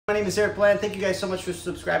My name is Eric Bland. Thank you guys so much for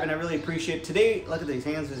subscribing. I really appreciate it. Today, look at these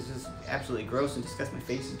hands. It's just absolutely gross and disgusting. My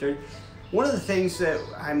face is dirty. One of the things that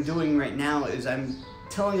I'm doing right now is I'm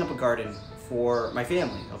tilling up a garden for my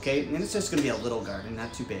family, okay? And it's just gonna be a little garden,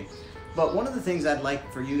 not too big. But one of the things I'd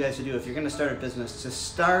like for you guys to do if you're gonna start a business, to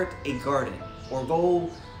start a garden or go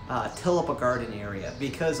till up a garden area,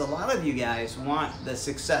 because a lot of you guys want the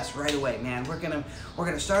success right away. Man, we're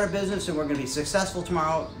gonna start a business and we're gonna be successful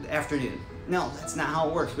tomorrow afternoon. No, that's not how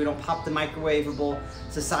it works. We don't pop the microwavable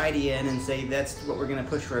society in and say that's what we're gonna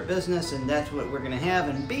push for a business and that's what we're gonna have,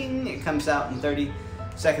 and bing, it comes out in 30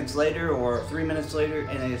 seconds later or 3 minutes later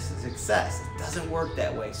and it's a success. It doesn't work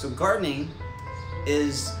that way. So gardening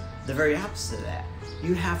is the very opposite of that.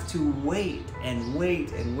 You have to wait and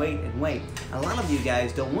wait and wait and wait. A lot of you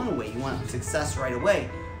guys don't want to wait. You want success right away.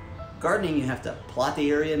 Gardening, you have to plot the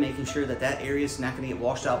area, making sure that that area is not going to get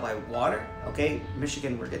washed out by water. Okay,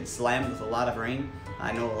 Michigan, we're getting slammed with a lot of rain.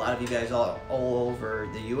 I know a lot of you guys all over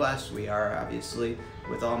the U.S. We are, obviously,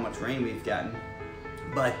 with all much rain we've gotten.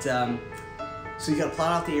 But so you got to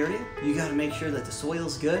plot out the area. You got to make sure that the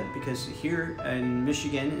soil's good, because here in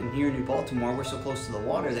Michigan and here in New Baltimore, we're so close to the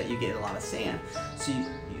water that you get a lot of sand. So you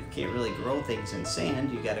can't really grow things in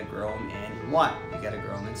sand. You got to grow them in what? You got to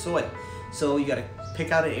grow them in soil. So you got to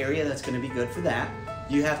pick out an area that's going to be good for that.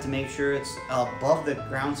 You have to make sure it's above the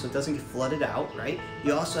ground so it doesn't get flooded out, right?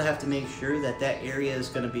 You also have to make sure that that area is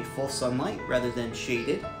going to be full sunlight rather than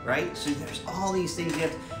shaded, right? So there's all these things you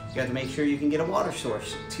have to make sure you can get a water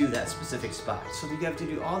source to that specific spot. So you have to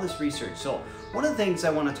do all this research. So one of the things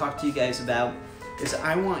I want to talk to you guys about is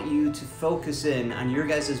I want you to focus in on your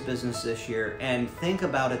guys' business this year and think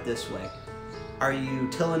about it this way. Are you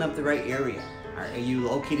tilling up the right area? Are you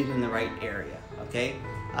located in the right area? Okay?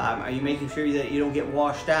 Are you making sure that you don't get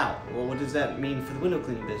washed out? Well, what does that mean for the window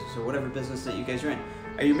cleaning business or whatever business that you guys are in?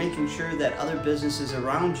 Are you making sure that other businesses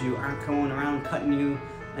around you aren't going around cutting you,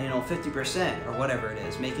 50% or whatever it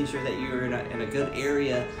is? Making sure that you're in a good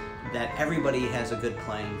area, that everybody has a good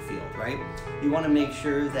playing field, right? You want to make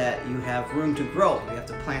sure that you have room to grow. You have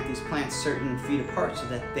to plant these plants certain feet apart so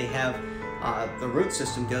that they have the root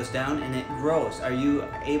system goes down and it grows. Are you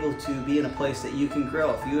able to be in a place that you can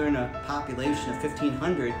grow? If you're in a population of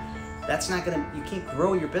 1,500, that's not you can't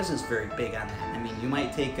grow your business very big on that. I mean, you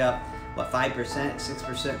might take up, what, 5%, 6%,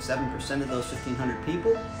 7% of those 1,500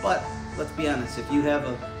 people, but let's be honest, if you have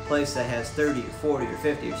a place that has 30 or 40 or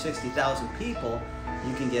 50 or 60,000 people,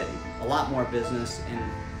 you can get a lot more business,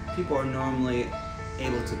 and people are normally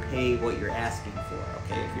able to pay what you're asking for,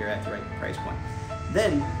 okay, if you're at the right price point.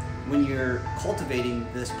 Then, when you're cultivating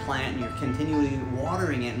this plant and you're continually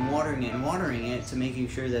watering it and watering it and watering it to making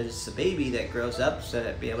sure that it's a baby that grows up so that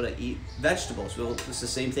it'll be able to eat vegetables. Well, it's the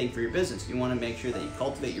same thing for your business. You want to make sure that you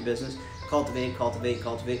cultivate your business, cultivate,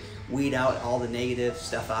 weed out all the negative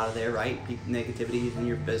stuff out of there, right? Negativity in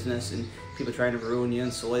your business and people trying to ruin you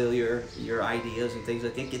and soil your ideas and things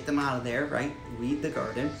like that. Get them out of there, right? Weed the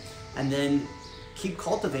garden, and then keep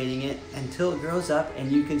cultivating it until it grows up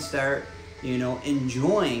and you can start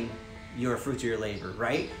enjoying your fruits of your labor,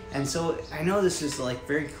 right? And so I know this is like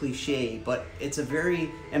very cliche, but it's a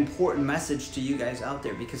very important message to you guys out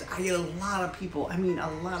there, because I get a lot of people, a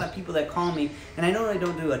lot of people that call me, and I know I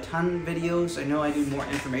don't do a ton of videos. I know I do more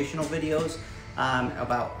informational videos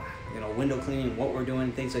about window cleaning, what we're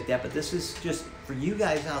doing, things like that, but this is just for you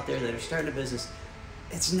guys out there that are starting a business.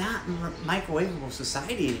 It's not microwavable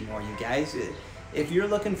society anymore, you guys. If you're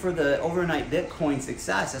looking for the overnight Bitcoin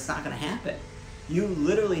success, that's not going to happen. You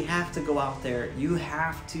literally have to go out there. You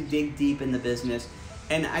have to dig deep in the business.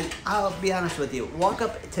 And I'll be honest with you. Walk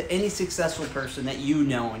up to any successful person that you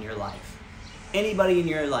know in your life. Anybody in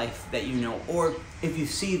your life that you know. Or if you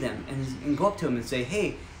see them, and go up to them and say,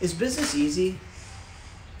 hey, is business easy?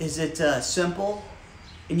 Is it simple?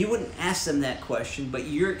 And you wouldn't ask them that question, but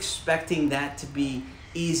you're expecting that to be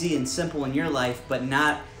easy and simple in your life, but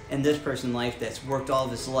not in this person's life that's worked all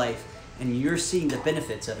of his life, and you're seeing the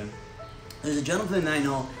benefits of him. There's a gentleman I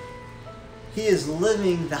know, he is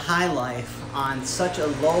living the high life on such a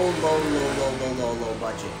low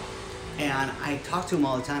budget. And I talk to him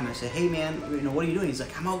all the time. I say, hey man, what are you doing? He's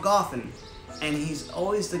like, I'm out golfing. And he's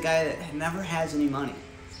always the guy that never has any money.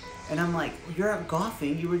 And I'm like, well, you're out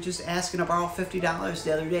golfing, you were just asking to borrow $50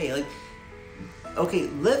 the other day. Like, okay,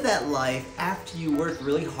 live that life after you work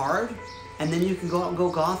really hard, and then you can go out and go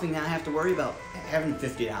golfing, not have to worry about having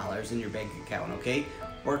 $50 in your bank account, okay?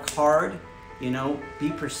 Work hard, be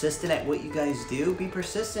persistent at what you guys do. Be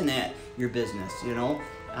persistent at your business,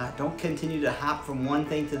 Don't continue to hop from one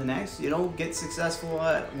thing to the next. Get successful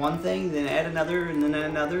at one thing, then add another, and then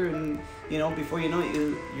another, and before you know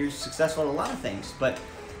it, you're successful at a lot of things. But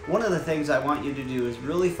one of the things I want you to do is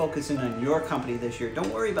really focus in on your company this year.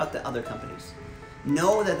 Don't worry about the other companies.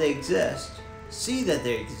 Know that they exist, see that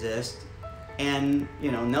they exist, and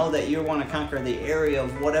know that you want to conquer the area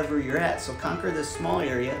of whatever you're at. So conquer this small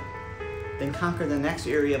area, then conquer the next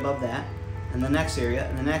area above that, and the next area,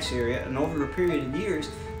 and the next area, and over a period of years,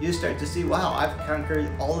 you start to see, wow, I've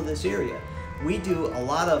conquered all of this area. We do a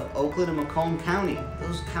lot of Oakland and Macomb County.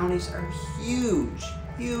 Those counties are huge,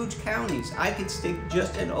 huge counties. I could stick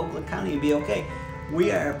just in Oakland County and be okay.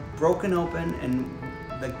 We are broken open, and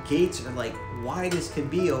the gates are like wide as can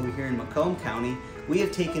be over here in Macomb County. We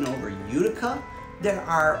have taken over Utica. There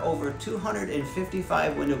are over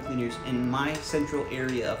 255 window cleaners in my central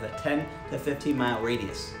area of a 10 to 15 mile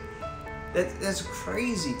radius. That's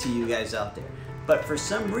crazy to you guys out there. But for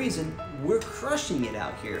some reason, we're crushing it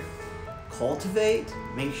out here. Cultivate,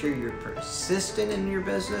 make sure you're persistent in your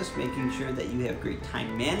business, making sure that you have great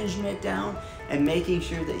time management down, and making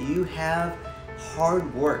sure that you have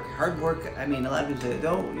hard work. Hard work, I mean, a lot of people say,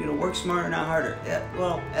 don't, work smarter, not harder. Yeah,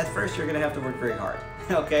 well, at first you're gonna have to work very hard,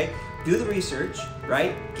 okay? Do the research,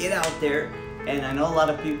 right? Get out there. And I know a lot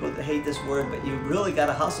of people hate this word, but you really got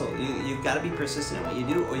to hustle. You've got to be persistent in what you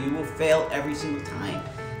do, or you will fail every single time.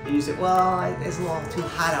 And you say, well, it's a little too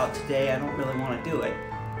hot out today. I don't really want to do it.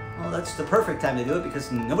 Well, that's the perfect time to do it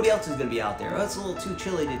because nobody else is going to be out there. Oh, it's a little too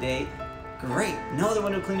chilly today. Great. No other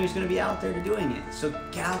window cleaner is going to be out there doing it. So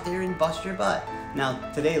get out there and bust your butt. Now,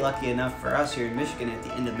 today, lucky enough for us here in Michigan at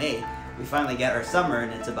the end of May, we finally got our summer,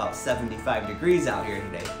 and it's about 75 degrees out here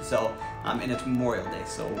today. So, and it's Memorial Day,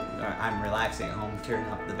 so I'm relaxing at home, tearing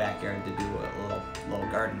up the backyard to do a little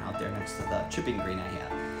garden out there next to the chipping green I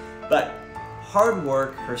have. But hard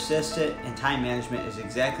work, persistent, and time management is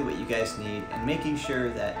exactly what you guys need, and making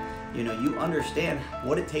sure that you understand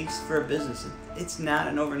what it takes for a business. It's not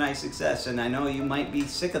an overnight success, and I know you might be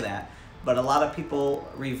sick of that, but a lot of people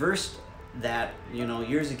reversed that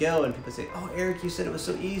years ago, and people say, oh, Eric, you said it was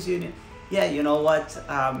so easy. And yeah, you know what,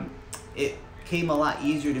 it came a lot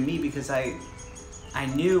easier to me because I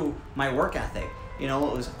knew my work ethic. It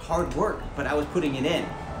was hard work, but I was putting it in,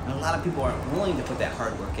 and a lot of people aren't willing to put that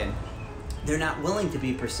hard work in. They're not willing to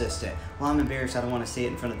be persistent. Well, I'm embarrassed, I don't want to say it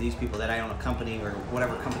in front of these people that I own a company or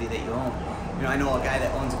whatever company that you own. I know a guy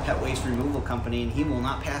that owns a pet waste removal company, and he will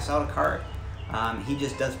not pass out a card. He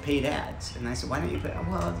just does paid ads. And I said, why don't you pay?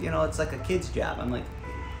 Well, it's like a kid's job. I'm like,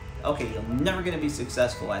 okay, you're never going to be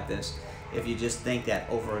successful at this if you just think that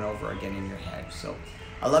over and over again in your head. So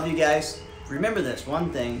I love you guys. Remember this one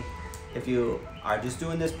thing: if you are just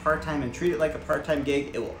doing this part-time and treat it like a part-time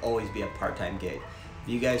gig, it will always be a part-time gig. If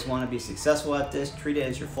you guys want to be successful at this, treat it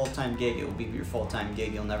as your full-time gig. It will be your full-time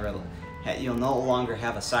gig. You'll no longer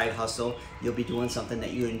have a side hustle. You'll be doing something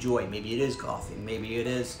that you enjoy. Maybe it is golfing, maybe it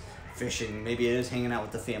is fishing, maybe it is hanging out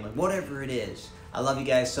with the family, whatever it is. I love you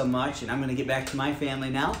guys so much, and I'm going to get back to my family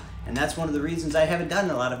now, and that's one of the reasons I haven't done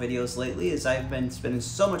a lot of videos lately, is I've been spending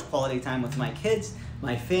so much quality time with my kids,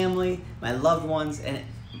 my family, my loved ones, and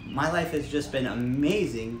my life has just been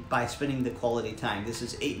amazing by spending the quality time. This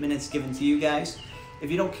is 8 minutes given to you guys. If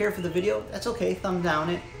you don't care for the video, that's okay, thumb down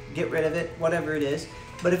it, get rid of it, whatever it is.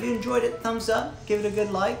 But if you enjoyed it, thumbs up, give it a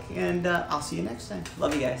good like, and I'll see you next time.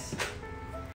 Love you guys.